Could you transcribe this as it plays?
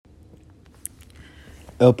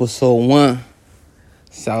Episode 1,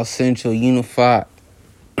 South Central Unified.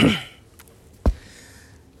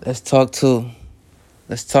 Let's talk to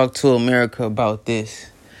America about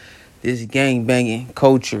this gang banging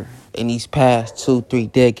culture in these past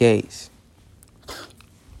 2-3 decades.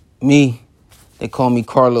 Me, they call me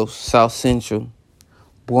Carlos, South Central,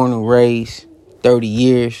 born and raised, 30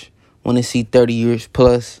 years, want to see 30 years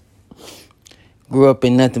plus. Grew up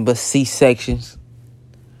in nothing but C-sections,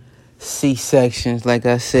 like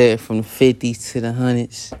I said, from the 50s to the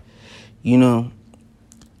 100s. You know,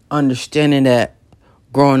 understanding that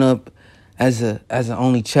growing up as an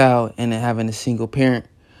only child and then having a single parent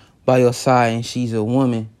by your side and she's a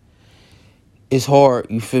woman, it's hard,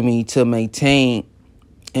 you feel me, to maintain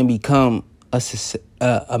and become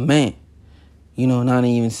a man. You know, not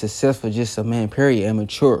even successful, just a man, period, and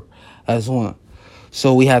mature as one.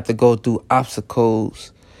 So we have to go through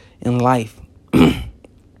obstacles in life.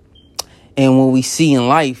 And what we see in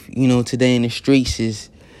life, you know, today in the streets is,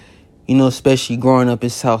 you know, especially growing up in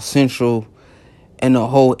South Central, and the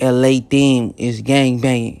whole LA theme is gang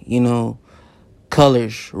banging, you know,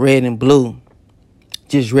 colors, red and blue,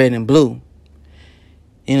 just red and blue.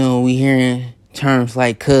 You know, we hearing terms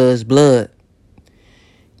like cuz, blood.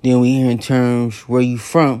 Then we hearing terms where you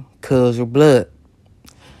from, cuz or blood.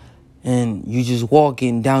 And you just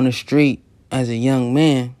walking down the street as a young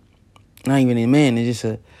man, not even a man, it's just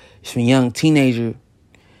a young teenager.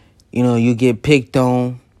 You know, you get picked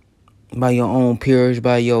on by your own peers,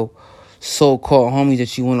 by your so-called homies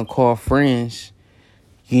that you want to call friends,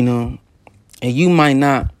 you know, and you might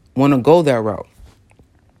not want to go that route,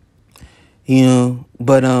 you know,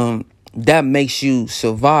 but that makes you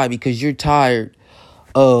survive because you're tired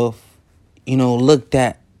of, you know, looked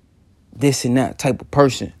at this and that type of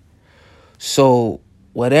person. So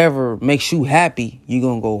whatever makes you happy, you're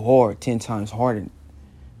going to go hard 10 times harder.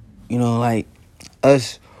 You know, like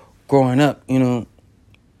us growing up, you know,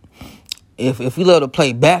 if we love to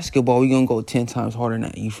play basketball, we're going to go 10 times harder than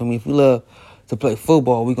that. You feel me? If we love to play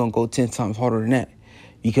football, we're going to go 10 times harder than that.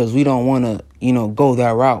 Because we don't want to, you know, go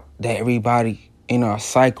that route that everybody in our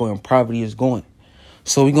cycle and poverty is going.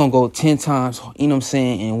 So we're going to go 10 times, you know what I'm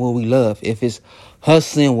saying, and what we love. If it's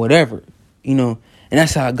hustling, whatever, you know. And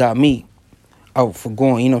that's how it got me out for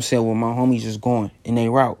going, you know what I'm saying, with my homies just going in their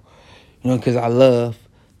route. You know, because I love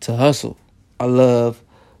to hustle. I love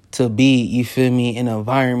to be, you feel me, in an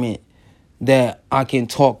environment that I can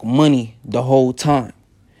talk money the whole time.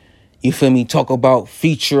 You feel me? Talk about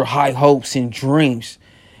future high hopes and dreams.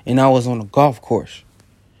 And I was on a golf course,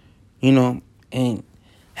 you know, and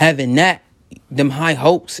having them high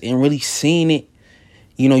hopes and really seeing it,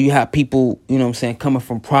 you know, you have people, you know what I'm saying, coming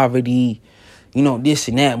from poverty, you know, this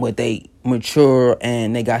and that, but they mature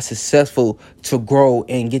and they got successful to grow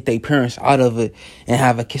and get their parents out of it and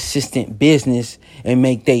have a consistent business and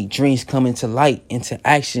make their dreams come into light, into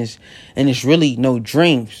actions. And it's really no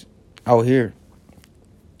dreams out here.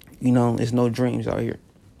 You know, it's no dreams out here.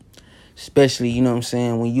 Especially, you know what I'm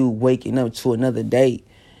saying, when you waking up to another day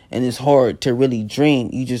and it's hard to really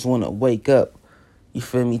dream. You just want to wake up, you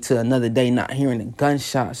feel me, to another day, not hearing the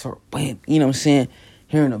gunshots or bam, you know what I'm saying,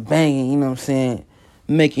 hearing the banging, you know what I'm saying,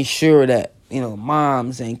 making sure that, you know,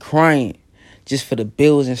 moms ain't crying just for the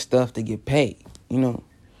bills and stuff to get paid, you know.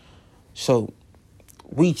 So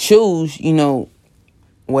we choose, you know,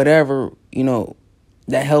 whatever, you know,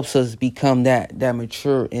 that helps us become that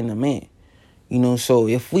mature in a man, you know. So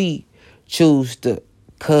if we choose the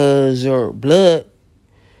cuz or blood,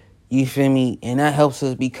 you feel me, and that helps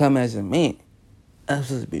us become as a man,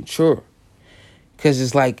 helps us mature. Because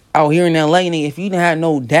it's like out here in LA, if you didn't have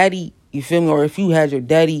no daddy, you feel me, or if you had your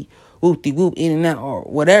daddy whoop-de-whoop in and out or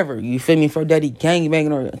whatever, you feel me, if your daddy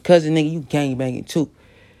gangbanging or cousin nigga, you gangbanging too.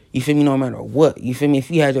 You feel me, no matter what. You feel me,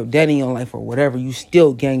 if you had your daddy in your life or whatever, you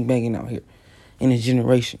still gangbanging out here in this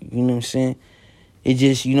generation. You know what I'm saying? It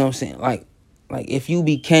just, you know what I'm saying, like if you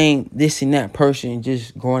became this and that person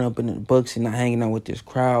just growing up in the books and not hanging out with this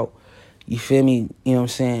crowd, you feel me, you know what I'm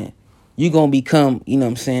saying, you're going to become, you know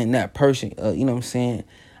what I'm saying, that person, you know what I'm saying,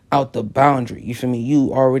 out the boundary. You feel me?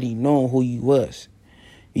 You already know who you was.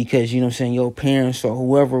 Because, you know what I'm saying, your parents or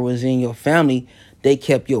whoever was in your family, they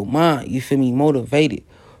kept your mind, you feel me, motivated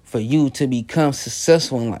for you to become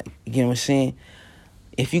successful in life. You get what I'm saying?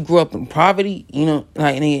 If you grew up in poverty, you know,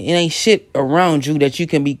 like it ain't shit around you that you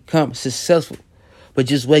can become successful. But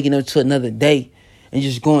just waking up to another day and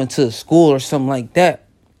just going to school or something like that,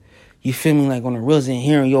 you feel me, like on the reels and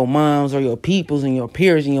hearing your moms or your peoples and your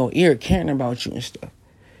peers in your ear caring about you and stuff.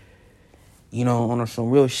 You know, on some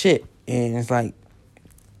real shit. And it's like,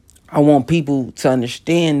 I want people to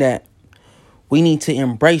understand that we need to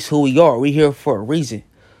embrace who we are. We're here for a reason.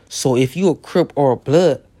 So if you a Crip or a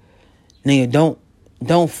Blood, nigga,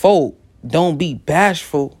 don't fold. Don't be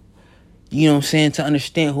bashful, you know what I'm saying, to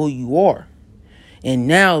understand who you are. And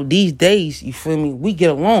now, these days, you feel me, we get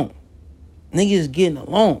along. Niggas getting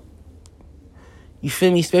along. You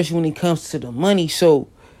feel me? Especially when it comes to the money. So,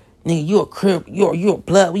 nigga, you a Crip, you a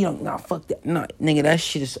Blood. We don't, nah, fuck that. Nah, nigga, that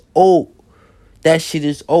shit is old. That shit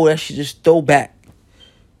is old. That shit is throwback.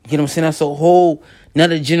 You know what I'm saying? That's a whole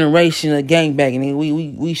another generation of gangbanging.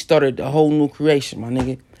 Nigga, we started a whole new creation, my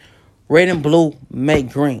nigga. Red and blue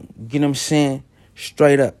make green. You know what I'm saying?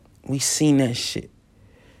 Straight up. We seen that shit.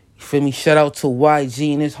 You feel me? Shout out to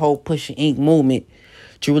YG and this whole Pushing Ink movement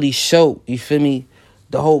to really show, you feel me,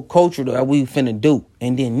 the whole culture that we finna do.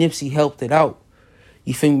 And then Nipsey helped it out.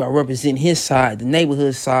 You feel me? By representing his side, the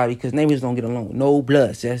neighborhood side, because neighbors don't get along with no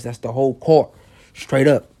bloods. That's the whole core. Straight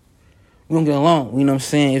up. We don't get along. You know what I'm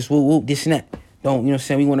saying? It's whoop whoop, this and that. Don't, you know what I'm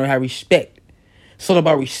saying? We want to have respect. It's all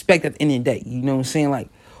about respect at the end of the day. You know what I'm saying? Like,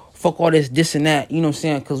 fuck all this and that. You know what I'm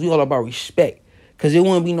saying? Because we all about respect. Because there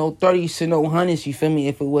wouldn't be no 30s to no 100s, you feel me,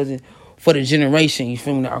 if it wasn't for the generation, you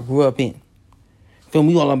feel me, that I grew up in. Feel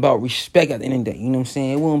me? We all about respect at the end of the day. You know what I'm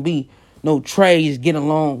saying? It wouldn't be no trades getting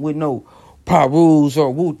along with no rules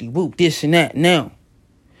or whoop this and that now.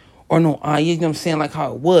 Or no, you know what I'm saying, like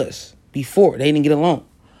how it was before. They didn't get along.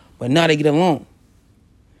 But now they get along.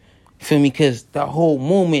 You feel me? Because the whole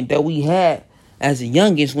movement that we had as a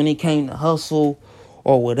youngest when it came to hustle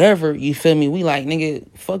or whatever, you feel me? We like, nigga,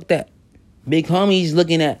 fuck that. Big homies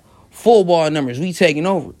looking at full ball numbers. We taking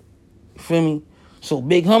over. You feel me? So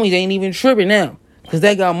big homies ain't even tripping now. Because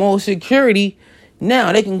they got more security.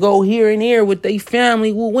 Now they can go here and there with their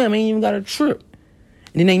family, with women. Ain't even got a trip.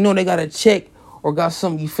 And then they know they got a check or got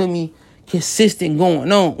something, you feel me, consistent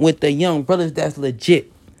going on with the young brothers that's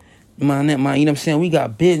legit. You know what I'm saying? We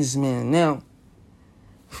got businessmen now.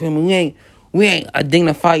 You feel me? We ain't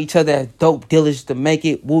identify each other as dope dealers to make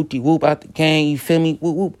it whoop out the gang. You feel me?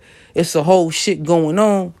 Whoop whoop. It's a whole shit going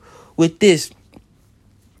on with this.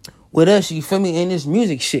 With us, you feel me? In this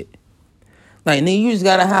music shit. Like, nigga, you just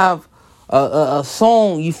gotta have a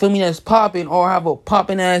song, you feel me, that's popping, or have a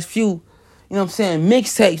popping ass few, you know what I'm saying,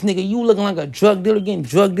 mixtapes, nigga. You looking like a drug dealer, getting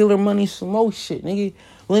drug dealer money, some more shit, nigga.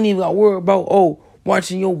 We ain't even gotta worry about,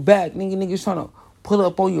 watching your back, nigga. Niggas trying to pull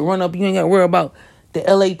up on you, run up. You ain't gotta worry about the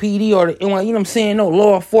LAPD or the, you know what I'm saying, no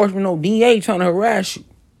law enforcement, no DA trying to harass you.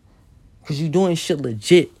 Because you doing shit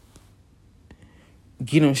legit.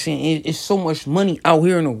 You know what I'm saying? It's so much money out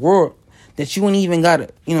here in the world that you ain't even gotta,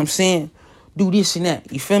 you know what I'm saying, do this and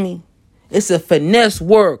that. You feel me? It's a finesse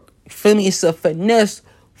work. You feel me? It's a finesse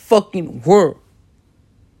fucking world.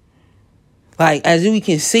 Like, as we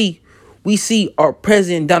can see, we see our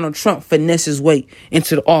president Donald Trump finesse his way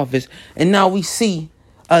into the office. And now we see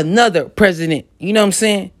another president. You know what I'm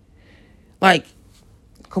saying? Like,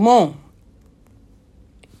 come on.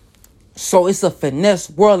 So it's a finesse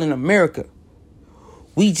world in America.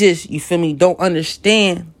 We just, you feel me, don't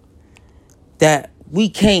understand that we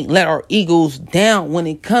can't let our egos down when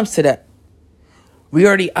it comes to that. We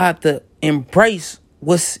already have to embrace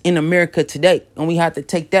what's in America today. And we have to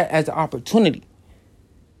take that as an opportunity.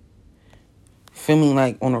 Feel me?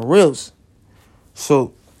 Like, on the reals.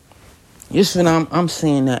 So, just when I'm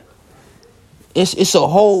saying that, it's a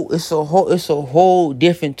whole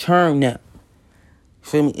different term now.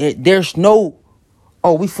 Feel me? There's no,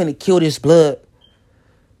 we finna kill this blood.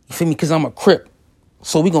 You feel me? Because I'm a Crip.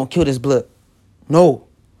 So we gonna kill this blood. No.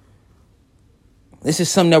 This is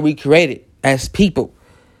something that we created as people.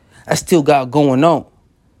 I still got going on.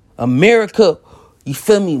 America, you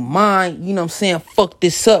feel me? Mine, you know what I'm saying? Fuck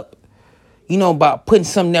this up. You know, by putting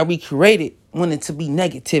something that we created, wanting to be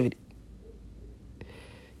negativity.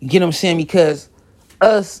 You get what I'm saying? Because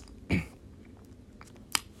us,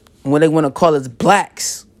 what they want to call us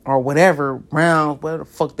blacks or whatever, brown, whatever the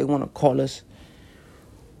fuck they want to call us,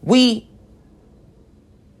 we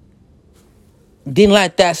didn't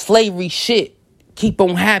let that slavery shit keep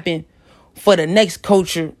on happening for the next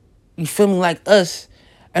culture, you feel me, like us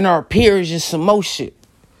and our peers and some more shit.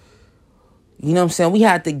 You know what I'm saying? We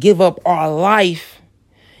had to give up our life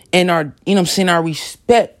and our, you know what I'm saying, our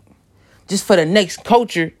respect just for the next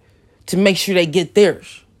culture to make sure they get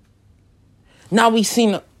theirs. Now we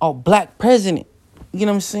seen a black president, you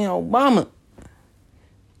know what I'm saying, Obama.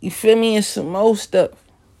 You feel me? And some more stuff.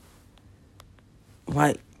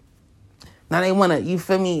 Like, now they want to, you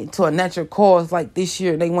feel me, to a natural cause like this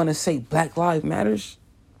year, they want to say Black Lives Matters.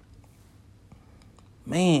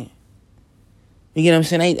 Man. You get what I'm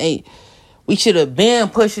saying? We should have been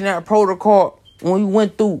pushing that protocol when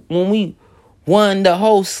we won the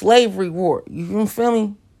whole slavery war. You feel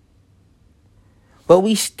me? But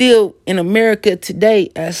we still in America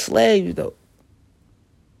today as slaves, though.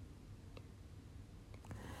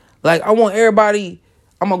 Like, I want everybody,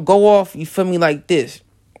 I'm going to go off, you feel me, like this.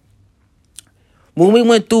 When we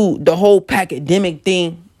went through the whole pandemic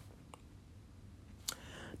thing,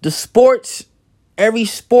 the sports, every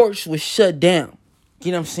sports was shut down.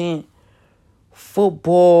 You know what I'm saying?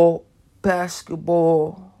 Football,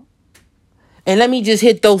 basketball. And let me just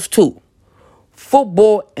hit those two.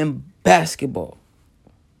 Football and basketball.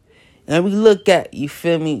 And we look at, you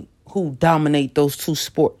feel me, who dominate those two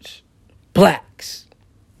sports. Blacks.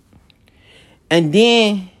 And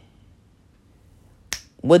then,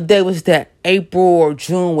 what day was that? April or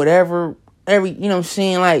June, whatever. You know what I'm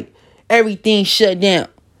saying? Like, everything shut down.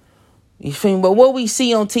 You feel me? But what we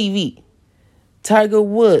see on TV? Tiger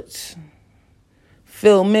Woods,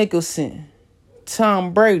 Phil Mickelson,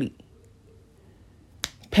 Tom Brady,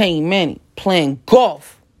 Peyton Manning playing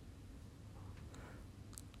golf.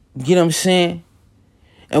 You know what I'm saying?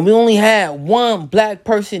 And we only had one black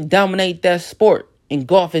person dominate that sport in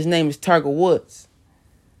golf. His name is Tiger Woods.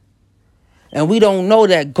 And we don't know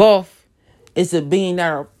that golf is a $1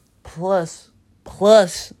 billion plus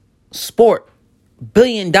sport. $1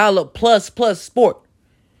 billion plus sport.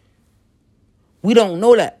 We don't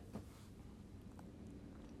know that.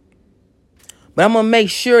 But I'm going to make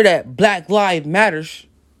sure that Black Lives Matters.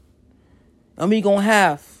 And we going to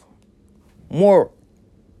have more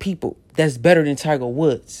people that's better than Tiger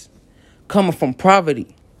Woods. Coming from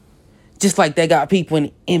poverty. Just like they got people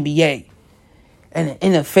in the NBA and the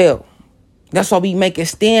NFL. That's why we make a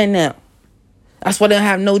stand now. That's why they don't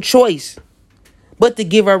have no choice but to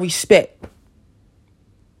give her respect.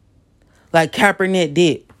 Like Kaepernick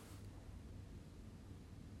did.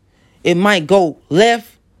 It might go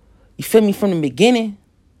left, you feel me, from the beginning.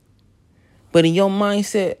 But in your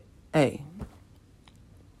mindset, hey,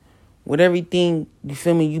 with everything, you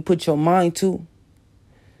feel me, you put your mind to,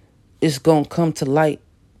 it's going to come to light.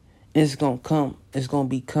 It's going to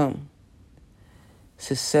become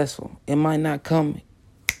successful. It might not come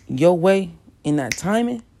your way in that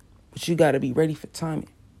timing, but you got to be ready for timing.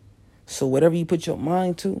 So whatever you put your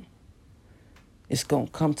mind to, it's going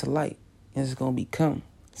to come to light. And it's going to become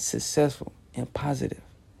successful and positive.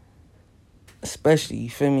 Especially, you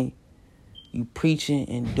feel me, you preaching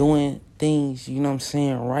and doing things, you know what I'm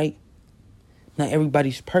saying, right? Not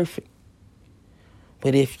everybody's perfect.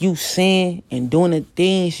 But if you saying and doing the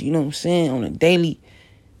things, you know what I'm saying, on a daily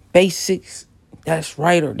basics, that's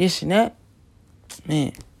right, or this and that,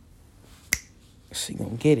 man, so you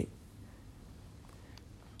gonna get it.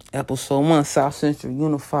 Episode 1, South Central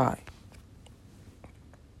Unified.